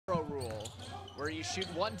where you shoot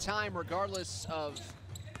one time regardless of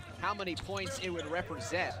how many points it would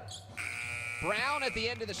represent. Brown at the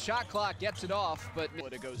end of the shot clock gets it off, but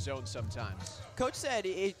to go zone sometimes. Coach said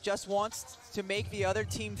it just wants to make the other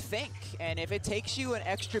team think, and if it takes you an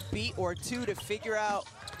extra beat or two to figure out.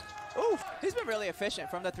 Ooh, he's been really efficient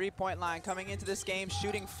from the three-point line coming into this game,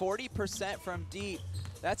 shooting 40% from deep.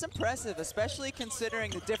 That's impressive, especially considering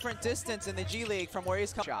the different distance in the G League from where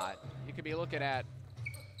he's come. Shot, you could be looking at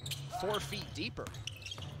 4 feet deeper.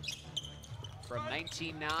 From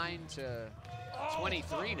 19.9 to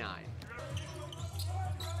 23.9.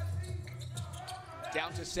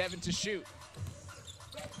 Down to 7 to shoot.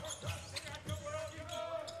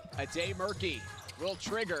 A day Murky will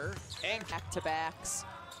trigger and back-to-backs.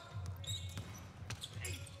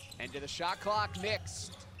 End of the shot clock,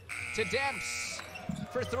 mixed to Demps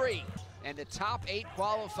for 3. And the top 8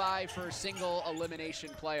 qualify for single elimination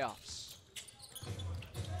playoffs.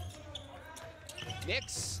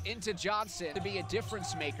 Nix into Johnson to be a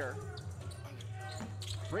difference maker.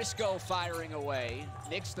 Briscoe firing away.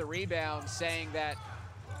 Nix the rebound, saying that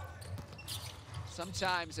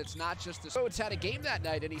sometimes it's not just the Rhodes had a game that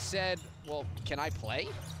night, and he said, well, can I play?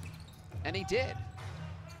 And he did.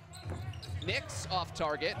 Nix off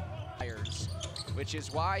target, which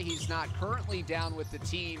is why he's not currently down with the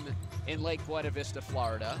team in Lake Buena Vista,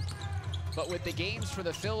 Florida. But with the games for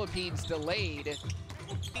the Philippines delayed.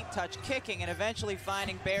 Touch kicking and eventually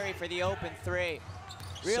finding Barry for the open 3.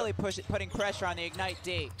 Really putting pressure on the Ignite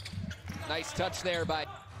D. Nice touch there by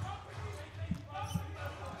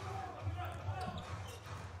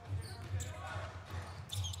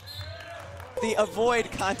the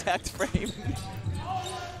avoid contact frame.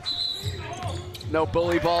 No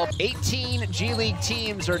bully ball. 18 G League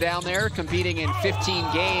teams are down there competing in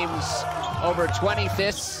 15 games, over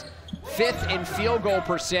 25th, 5th in field goal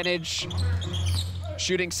percentage,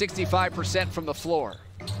 shooting 65% from the floor.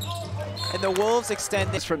 And the Wolves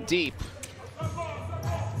extend this from deep.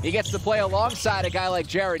 He gets to play alongside a guy like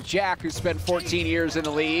Jared Jack, who spent 14 years in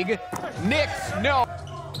the league. Nix, no.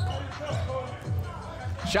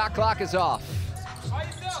 Shot clock is off.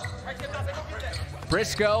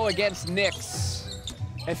 Briscoe against Nix.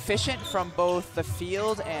 Efficient from both the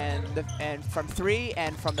field and from 3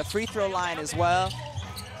 and from the free throw line as well.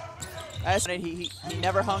 He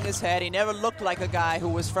never hung his head. He never looked like a guy who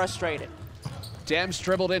was frustrated. Dems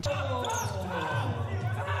dribbled into.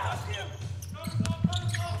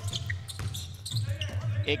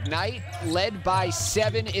 Ignite led by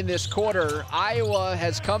 7 in this quarter. Iowa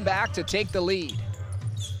has come back to take the lead.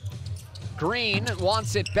 Green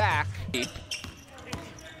wants it back.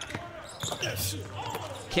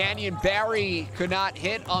 Canyon Barry could not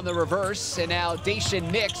hit on the reverse, and now Daishen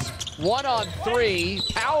Nix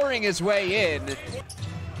 1-on-3, powering his way in.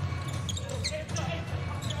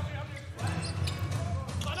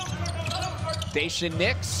 Daishen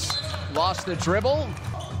Nix lost the dribble.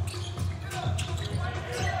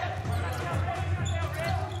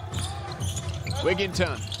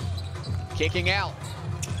 Wigginton kicking out.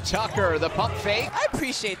 Tucker, the pump fake. I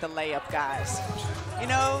appreciate the layup, guys. You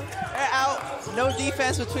know, they're out, no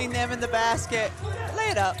defense between them and the basket. Lay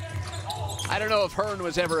it up. I don't know if Hearn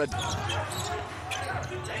was ever a...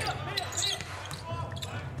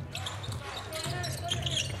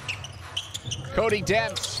 Cody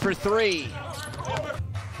Demps for 3.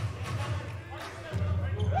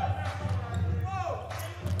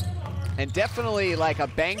 And definitely like a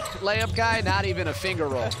bank layup guy, not even a finger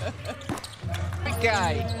roll. Big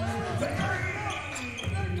guy.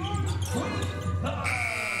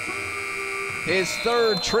 His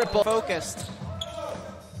 3rd triple. Focused.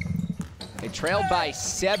 They trailed by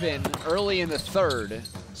 7 early in the 3rd,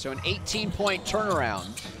 so an 18-point turnaround.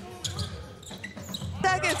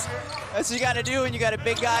 Seconds. That's what you got to do when you got a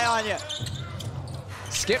big guy on you.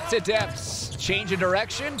 Skip to Demps, change of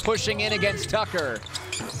direction, pushing in against Tucker.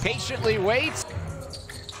 Patiently waits.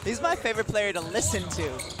 He's my favorite player to listen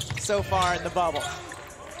to so far in the bubble.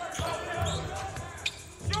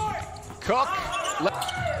 Cook.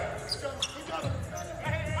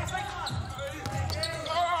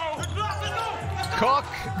 Cook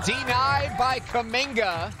denied by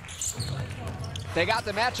Kuminga. They got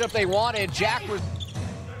the matchup they wanted. Jack was...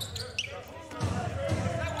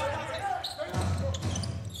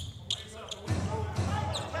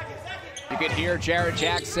 You could hear Jared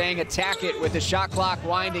Jack saying attack it with the shot clock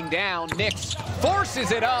winding down. Nix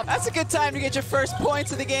forces it up. That's a good time to get your first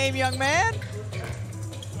points of the game, young man.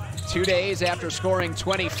 2 days after scoring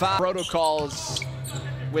 25 protocols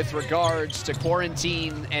with regards to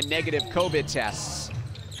quarantine and negative COVID tests.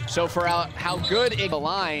 So for how good the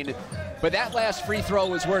line, but that last free throw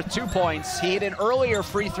was worth 2 points. He hit an earlier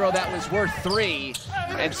free throw that was worth 3,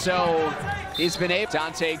 and so he's been able.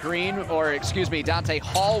 Dante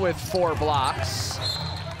Hall with 4 blocks.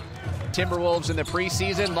 Timberwolves in the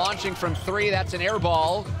preseason, launching from 3, that's an air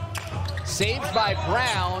ball. Saved by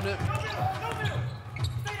Brown.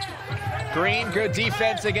 Green, good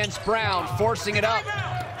defense against Brown, forcing it up.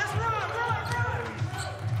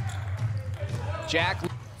 Jack.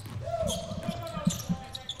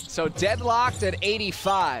 So deadlocked at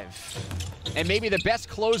 85. And maybe the best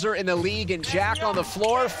closer in the league, and Jack on the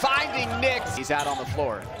floor, finding Nix. He's out on the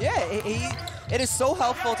floor. Yeah, it is so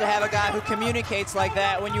helpful to have a guy who communicates like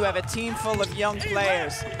that when you have a team full of young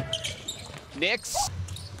players. Nix,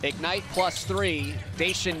 Ignite +3.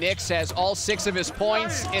 Daishen Nix has all 6 of his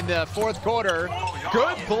points in the 4th quarter.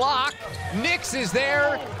 Good block. Nix is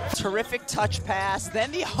there. Terrific touch pass,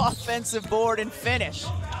 then the offensive board and finish.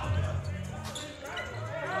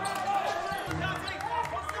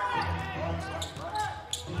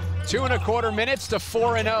 Two and a quarter minutes to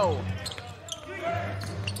 4-0.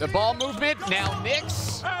 The ball movement, now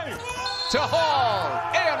Nix to Hall,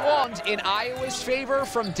 and 1 in Iowa's favor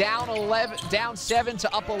from down 7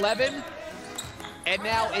 to up 11. And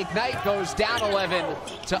now Ignite goes down 11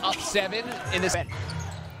 to up 7 in this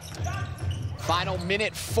final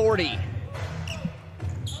minute 40.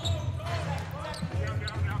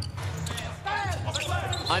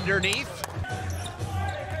 Underneath.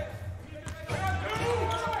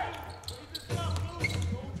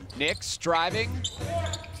 Nix driving.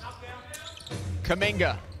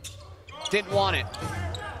 Kuminga didn't want it.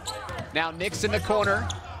 Now Nix in the corner,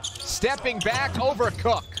 stepping back over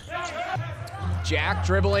Cook. Jack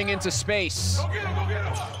dribbling into space.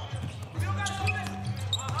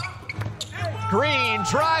 Green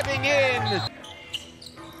driving in.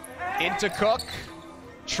 Into Cook.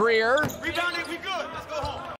 Trier. Rebounding, we good. Let's go home.